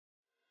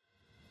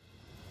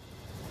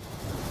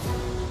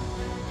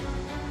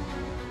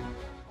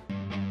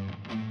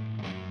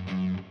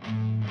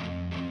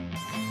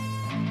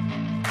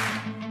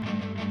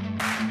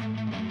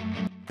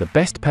the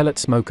best pellet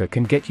smoker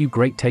can get you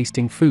great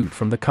tasting food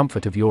from the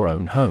comfort of your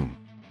own home.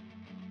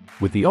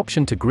 With the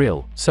option to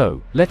grill,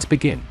 so let's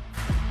begin.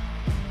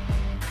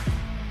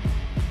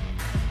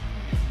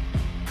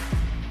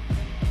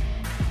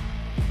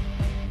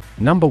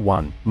 Number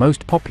 1,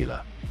 most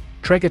popular.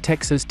 Traeger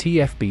Texas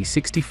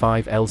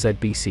TFB65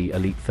 LZBC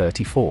Elite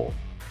 34.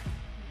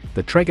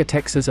 The Traeger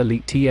Texas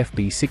Elite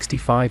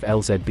TFB65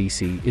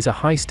 LZBC is a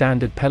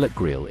high-standard pellet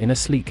grill in a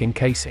sleek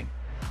encasing.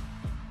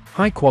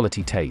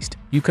 High-quality taste,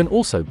 you can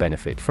also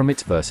benefit from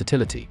its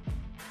versatility.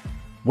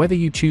 Whether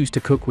you choose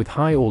to cook with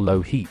high or low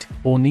heat,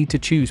 or need to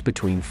choose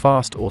between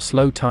fast or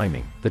slow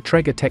timing, the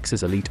Traeger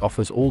Texas Elite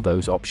offers all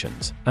those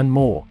options, and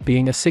more,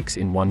 being a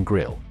 6-in-1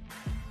 grill.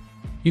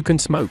 You can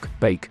smoke,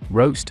 bake,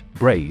 roast,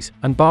 braise,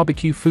 and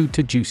barbecue food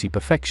to juicy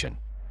perfection.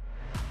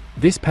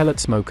 This pellet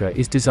smoker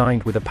is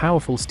designed with a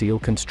powerful steel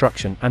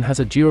construction and has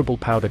a durable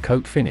powder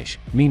coat finish,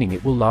 meaning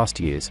it will last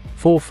years,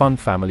 for fun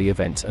family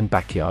events and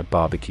backyard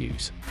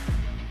barbecues.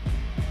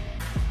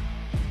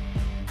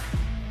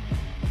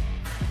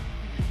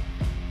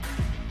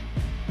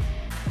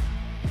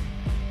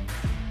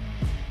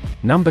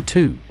 Number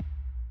 2.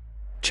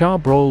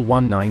 Char-Broil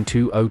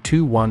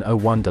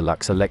 19202101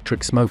 Deluxe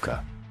Electric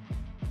Smoker.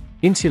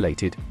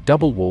 Insulated,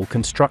 double-wall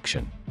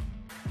construction.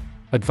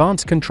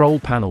 Advanced control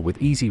panel with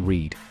easy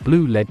read,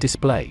 blue LED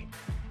display.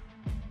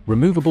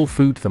 Removable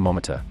food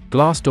thermometer,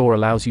 glass door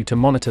allows you to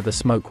monitor the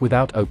smoke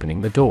without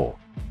opening the door.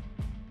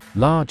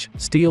 Large,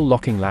 steel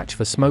locking latch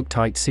for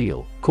smoke-tight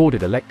seal,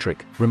 corded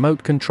electric,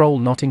 remote control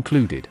not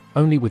included,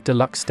 only with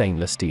Deluxe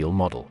stainless steel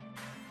model.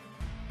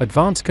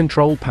 Advanced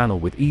control panel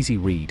with easy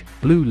read,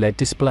 blue LED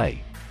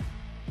display.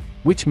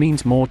 Which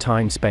means more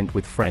time spent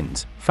with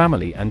friends,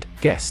 family and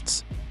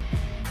guests.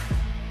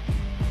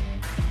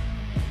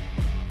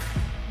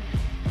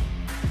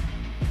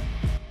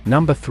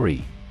 Number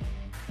 3.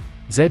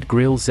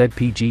 Z-Grill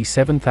ZPG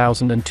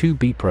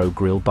 7002B Pro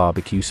Grill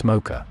Barbecue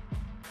Smoker.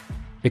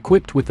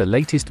 Equipped with the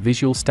latest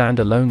visual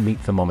standalone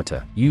meat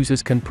thermometer,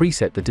 users can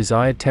preset the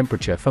desired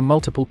temperature for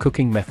multiple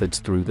cooking methods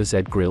through the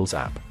Z-Grills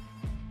app.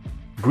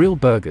 Grill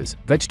burgers,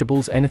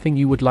 vegetables, anything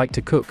you would like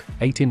to cook.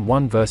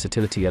 8-in-1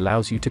 versatility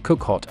allows you to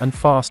cook hot and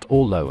fast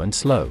or low and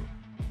slow.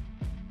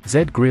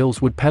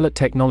 Z-Grill's wood pellet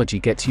technology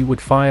gets you wood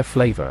fire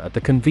flavor at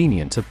the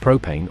convenience of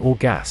propane or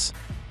gas.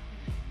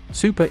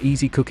 Super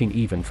easy cooking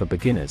even for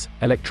beginners,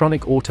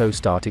 electronic auto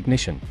start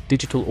ignition,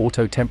 digital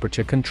auto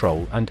temperature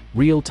control and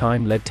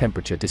real-time LED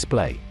temperature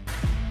display.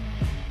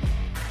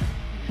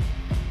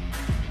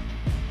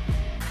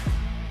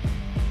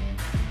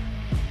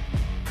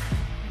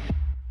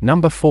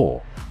 Number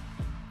 4.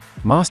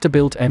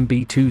 Masterbuilt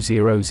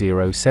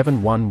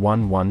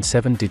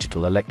MB200711117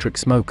 Digital Electric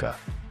Smoker.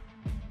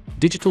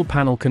 Digital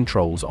panel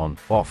controls on,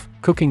 off,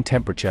 cooking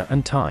temperature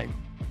and time.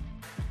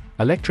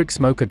 Electric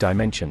smoker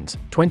dimensions,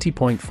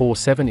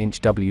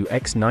 20.47-inch W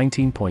x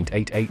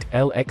 19.88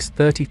 L x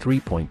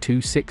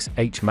 33.26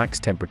 H max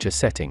temperature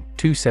setting,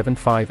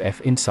 275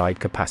 F inside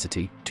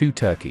capacity, 2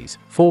 turkeys,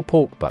 4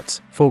 pork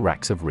butts, 4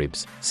 racks of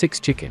ribs, 6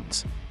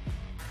 chickens.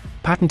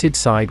 Patented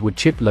side wood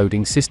chip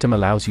loading system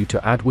allows you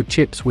to add wood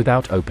chips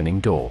without opening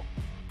door.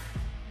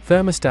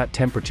 Thermostat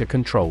temperature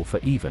control for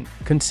even,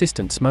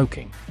 consistent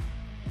smoking.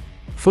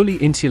 Fully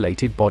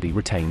insulated body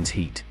retains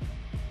heat.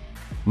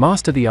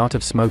 Master the art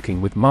of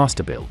smoking with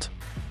Masterbuilt.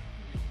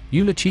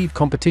 You'll achieve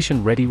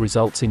competition-ready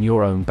results in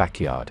your own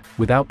backyard,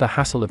 without the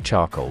hassle of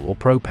charcoal or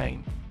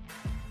propane.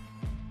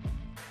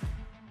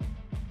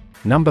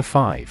 Number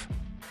 5.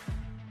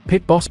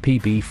 Pit Boss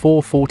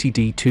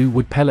PB440D2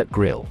 Wood Pellet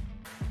Grill.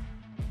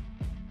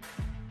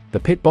 The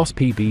Pit Boss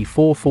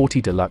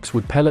PB440 Deluxe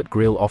Wood Pellet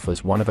Grill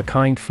offers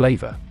one-of-a-kind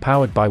flavor,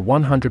 powered by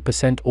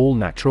 100%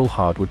 all-natural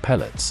hardwood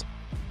pellets.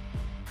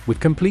 With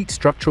complete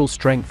structural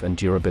strength and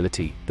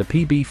durability, the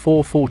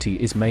PB440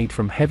 is made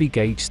from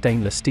heavy-gauge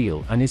stainless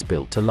steel and is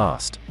built to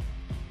last.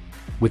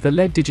 With a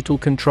LED digital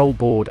control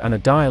board and a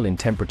dial-in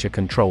temperature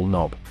control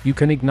knob, you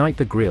can ignite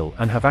the grill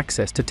and have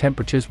access to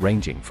temperatures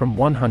ranging from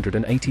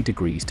 180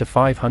 degrees to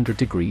 500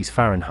 degrees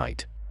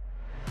Fahrenheit.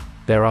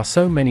 There are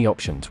so many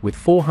options with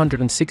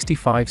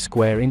 465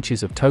 square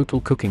inches of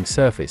total cooking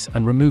surface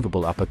and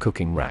removable upper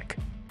cooking rack.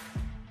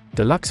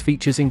 Deluxe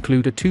features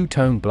include a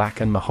two-tone black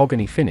and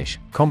mahogany finish,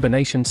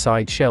 combination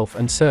side shelf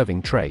and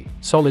serving tray,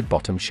 solid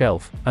bottom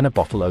shelf, and a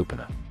bottle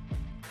opener.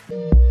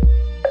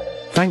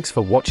 Thanks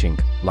for watching,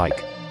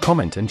 like,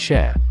 comment and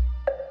share.